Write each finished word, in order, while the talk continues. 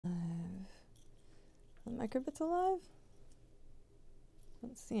microbits alive? I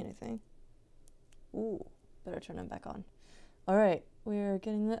don't see anything. Ooh, better turn them back on. All right, we're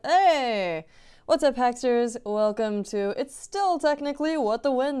getting the... Hey! What's up, Hacksters? Welcome to... It's still technically What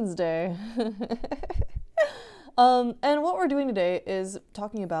the Wednesday. And what we're doing today is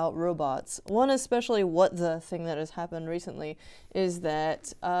talking about robots. One especially what the thing that has happened recently is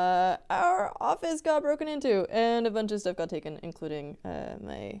that our office got broken into and a bunch of stuff got taken, including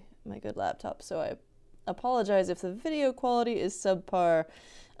my good laptop. So I apologize if the video quality is subpar.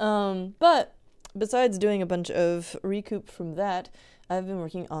 But besides doing a bunch of recoup from that, I've been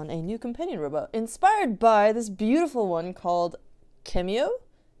working on a new companion robot inspired by this beautiful one called Cameo?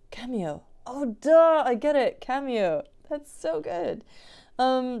 Cameo. Oh, duh, I get it. Cameo. That's so good.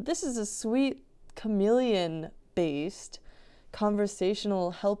 This is a sweet Chameleon-based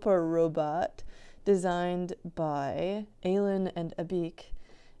conversational helper robot designed by Aylin and Abik,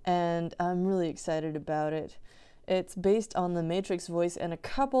 and I'm really excited about it. It's based on the Matrix voice and a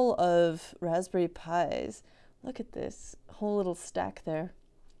couple of Raspberry Pis. Look at this whole little stack there.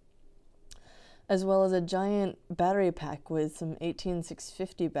 As well as a giant battery pack with some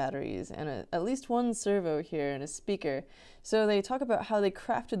 18650 batteries and at least one servo here and a speaker. So they talk about how they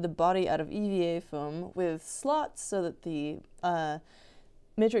crafted the body out of EVA foam with slots so that the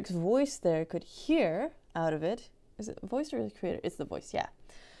Matrix voice there could hear out of it. Is it voice or the creator? It's the voice, yeah.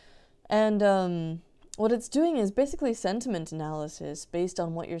 And what it's doing is basically sentiment analysis based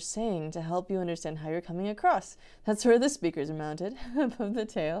on what you're saying to help you understand how you're coming across. That's where the speakers are mounted, above the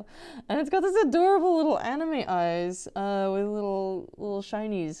tail. And it's got this adorable little anime eyes with little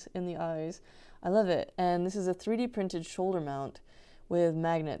shinies in the eyes. I love it. And this is a 3D printed shoulder mount with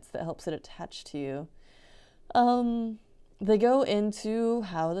magnets that helps it attach to you. They go into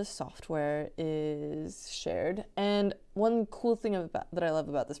how the software is shared, and one cool thing that I love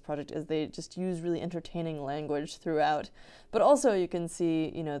about this project is they just use really entertaining language throughout, but also you can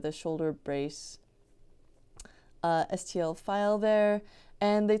see, you know, the shoulder brace STL file there,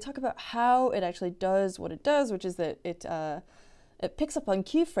 and they talk about how it actually does what it does, which is that it picks up on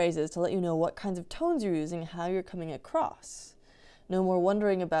key phrases to let you know what kinds of tones you're using, how you're coming across. No more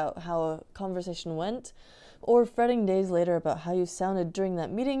wondering about how a conversation went, or fretting days later about how you sounded during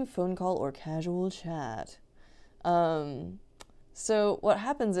that meeting, phone call, or casual chat. So what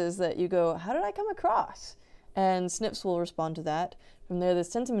happens is that you go, how did I come across? And Snips will respond to that. From there, the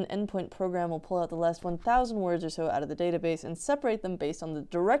sentiment endpoint program will pull out the last 1,000 words or so out of the database and separate them based on the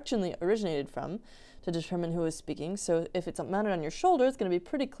direction they originated from to determine who is speaking. So if it's mounted on your shoulder, it's going to be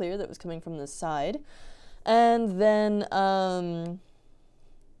pretty clear that it was coming from the side. And then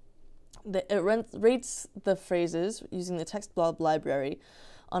it rates the phrases using the text blob library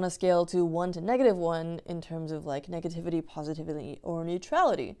on a scale to 1 to -1 in terms of like negativity, positivity, or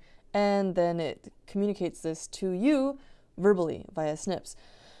neutrality. And then it communicates this to you verbally via Snips.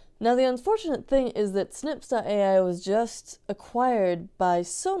 Now the unfortunate thing is that Snips.ai was just acquired by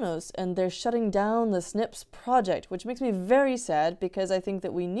Sonos and they're shutting down the Snips project, which makes me very sad because I think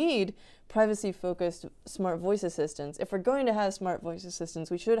that we need privacy-focused smart voice assistants. If we're going to have smart voice assistants,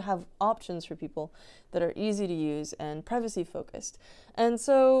 we should have options for people that are easy to use and privacy-focused. And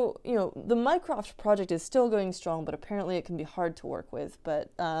so, you know, the Mycroft project is still going strong, but apparently it can be hard to work with. But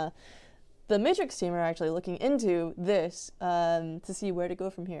the Matrix team are actually looking into this to see where to go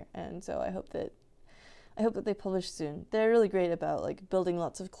from here, and so I hope that they publish soon. They're really great about like building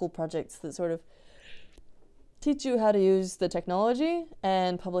lots of cool projects that sort of teach you how to use the technology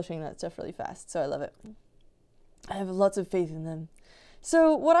and publishing that stuff really fast. So I love it. I have lots of faith in them.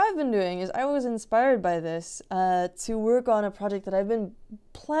 So what I've been doing is I was inspired by this to work on a project that I've been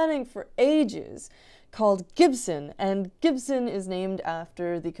planning for ages, called Gibson, and Gibson is named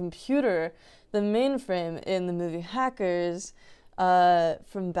after the computer, the mainframe in the movie Hackers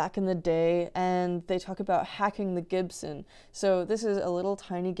from back in the day, and they talk about hacking the Gibson. So this is a little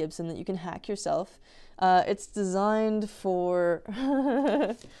tiny Gibson that you can hack yourself. It's designed for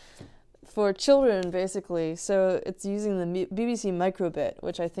for children, basically. So it's using the BBC microbit,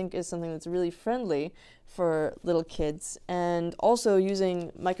 which I think is something that's really friendly for little kids, and also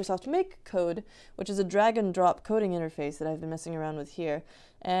using Microsoft MakeCode, which is a drag and drop coding interface that I've been messing around with here.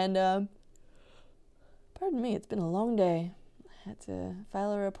 And pardon me, it's been a long day. I had to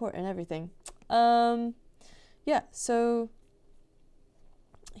file a report and everything. Yeah, so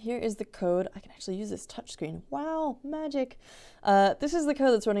here is the code. I can actually use this touchscreen. Wow, magic. This is the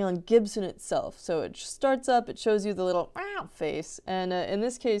code that's running on Gibson itself. So it starts up, it shows you the little face, and in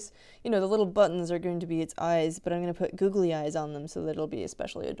this case, you know, the little buttons are going to be its eyes, but I'm going to put googly eyes on them so that it'll be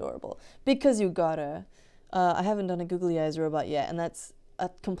especially adorable. Because you gotta. I haven't done a googly eyes robot yet, and that's a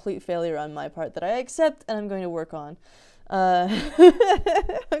complete failure on my part that I accept and I'm going to work on. I'm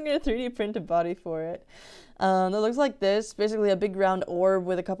going to 3D print a body for it. That looks like this, basically a big round orb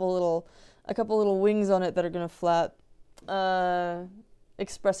with a couple little wings on it that are going to flap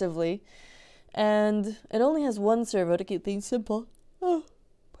expressively. And it only has one servo to keep things simple. Oh,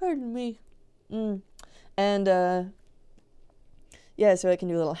 pardon me. And yeah, so I can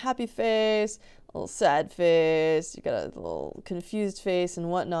do a little happy face, a little sad face, you got a little confused face and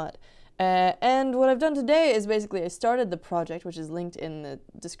whatnot. And what I've done today is basically I started the project, which is linked in the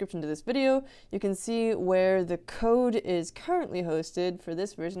description to this video. You can see where the code is currently hosted for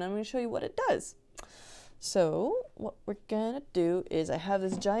this version. I'm going to show you what it does. So what we're going to do is I have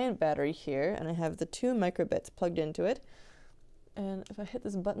this giant battery here, and I have the 2 microbits plugged into it. And if I hit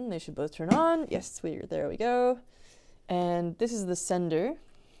this button, they should both turn on. Yes, there we go. And this is the sender.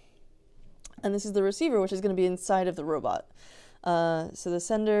 And this is the receiver, which is going to be inside of the robot. So the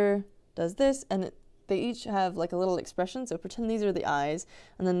sender does this, and they each have like a little expression. So pretend these are the eyes,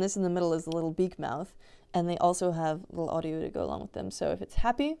 and then this in the middle is the little beak mouth. And they also have little audio to go along with them. So if it's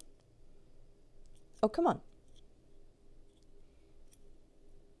happy, oh, come on.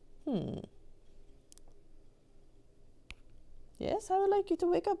 Yes, I would like you to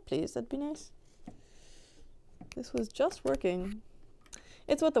wake up, please. That'd be nice. This was just working.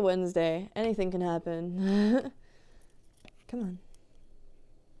 It's What the Wednesday. Anything can happen. Come on.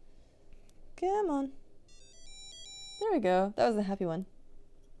 Come on. There we go. That was the happy one.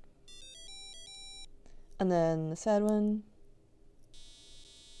 And then the sad one.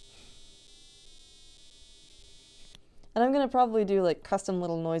 And I'm going to probably do like custom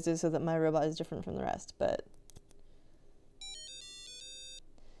little noises so that my robot is different from the rest, but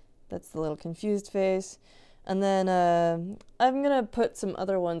that's the little confused face. And then I'm going to put some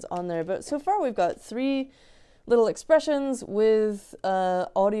other ones on there, but so far we've got 3 little expressions with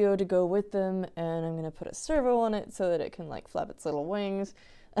audio to go with them, and I'm going to put a servo on it so that it can like flap its little wings.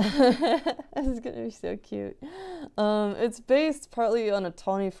 This is going to be so cute. It's based partly on a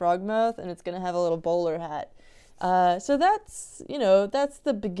tawny frog mouth, and it's going to have a little bowler hat. So that's, you know, that's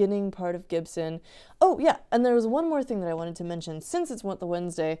the beginning part of Gibson. Oh yeah, and there was one more thing that I wanted to mention. Since it's What the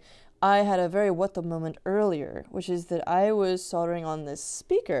Wednesday, I had a very what the moment earlier, which is that I was soldering on this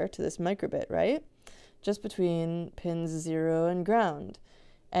speaker to this microbit, right? Just between pins 0 and ground.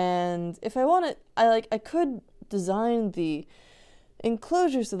 And if I wanted, I could design the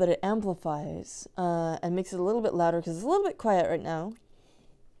enclosure so that it amplifies and makes it a little bit louder because it's a little bit quiet right now.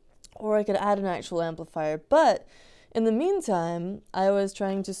 Or I could add an actual amplifier, but in the meantime, I was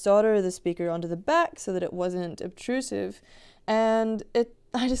trying to solder the speaker onto the back so that it wasn't obtrusive, and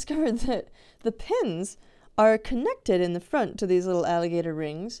I discovered that the pins are connected in the front to these little alligator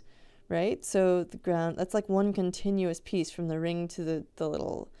rings, right? So the ground, that's like one continuous piece from the ring to the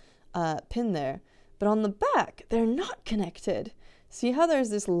little pin there. But on the back, they're not connected. See how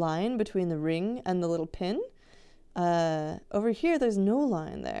there's this line between the ring and the little pin? Over here, there's no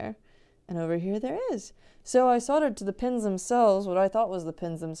line there. And over here there is. So I soldered to the pins themselves, what I thought was the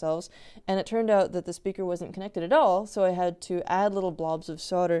pins themselves, and it turned out that the speaker wasn't connected at all, so I had to add little blobs of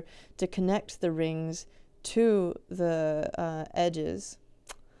solder to connect the rings to the edges,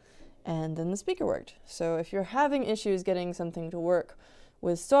 and then the speaker worked. So if you're having issues getting something to work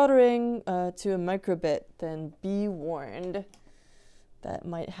with soldering to a microbit, then be warned. That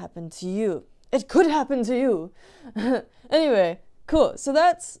might happen to you. It could happen to you! Anyway. Cool, so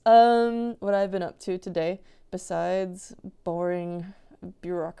that's what I've been up to today, besides boring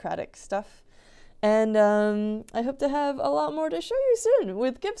bureaucratic stuff. And I hope to have a lot more to show you soon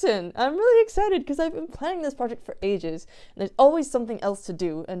with Gibson. I'm really excited because I've been planning this project for ages, and there's always something else to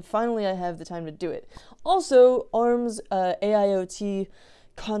do, and finally I have the time to do it. Also, ARM's AIoT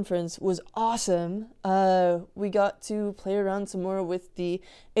conference was awesome. We got to play around some more with the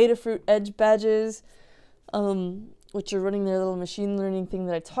Adafruit Edge badges, which are running their little machine learning thing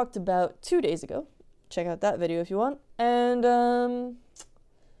that I talked about 2 days ago. Check out that video if you want. And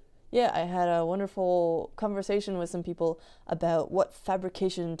yeah, I had a wonderful conversation with some people about what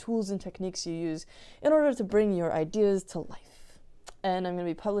fabrication tools and techniques you use in order to bring your ideas to life. And I'm going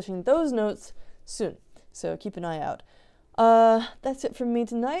to be publishing those notes soon, so keep an eye out. That's it from me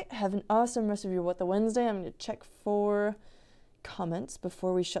tonight. Have an awesome rest of your What the Wednesday. I'm going to check for comments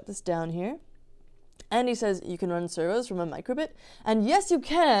before we shut this down here. Andy says you can run servos from a microbit, and yes you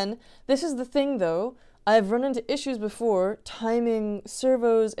can. This is the thing though, I've run into issues before timing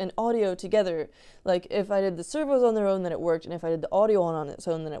servos and audio together. Like if I did the servos on their own then it worked, and if I did the audio on its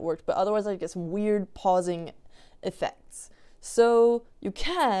own then it worked, but otherwise I'd get some weird pausing effects. So you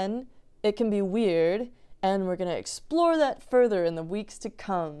can, it can be weird, And we're going to explore that further in the weeks to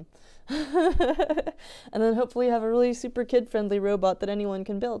come. And then hopefully have a really super kid-friendly robot that anyone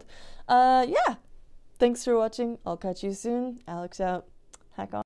can build. Yeah. Thanks for watching. I'll catch you soon. Alex out. Hack on.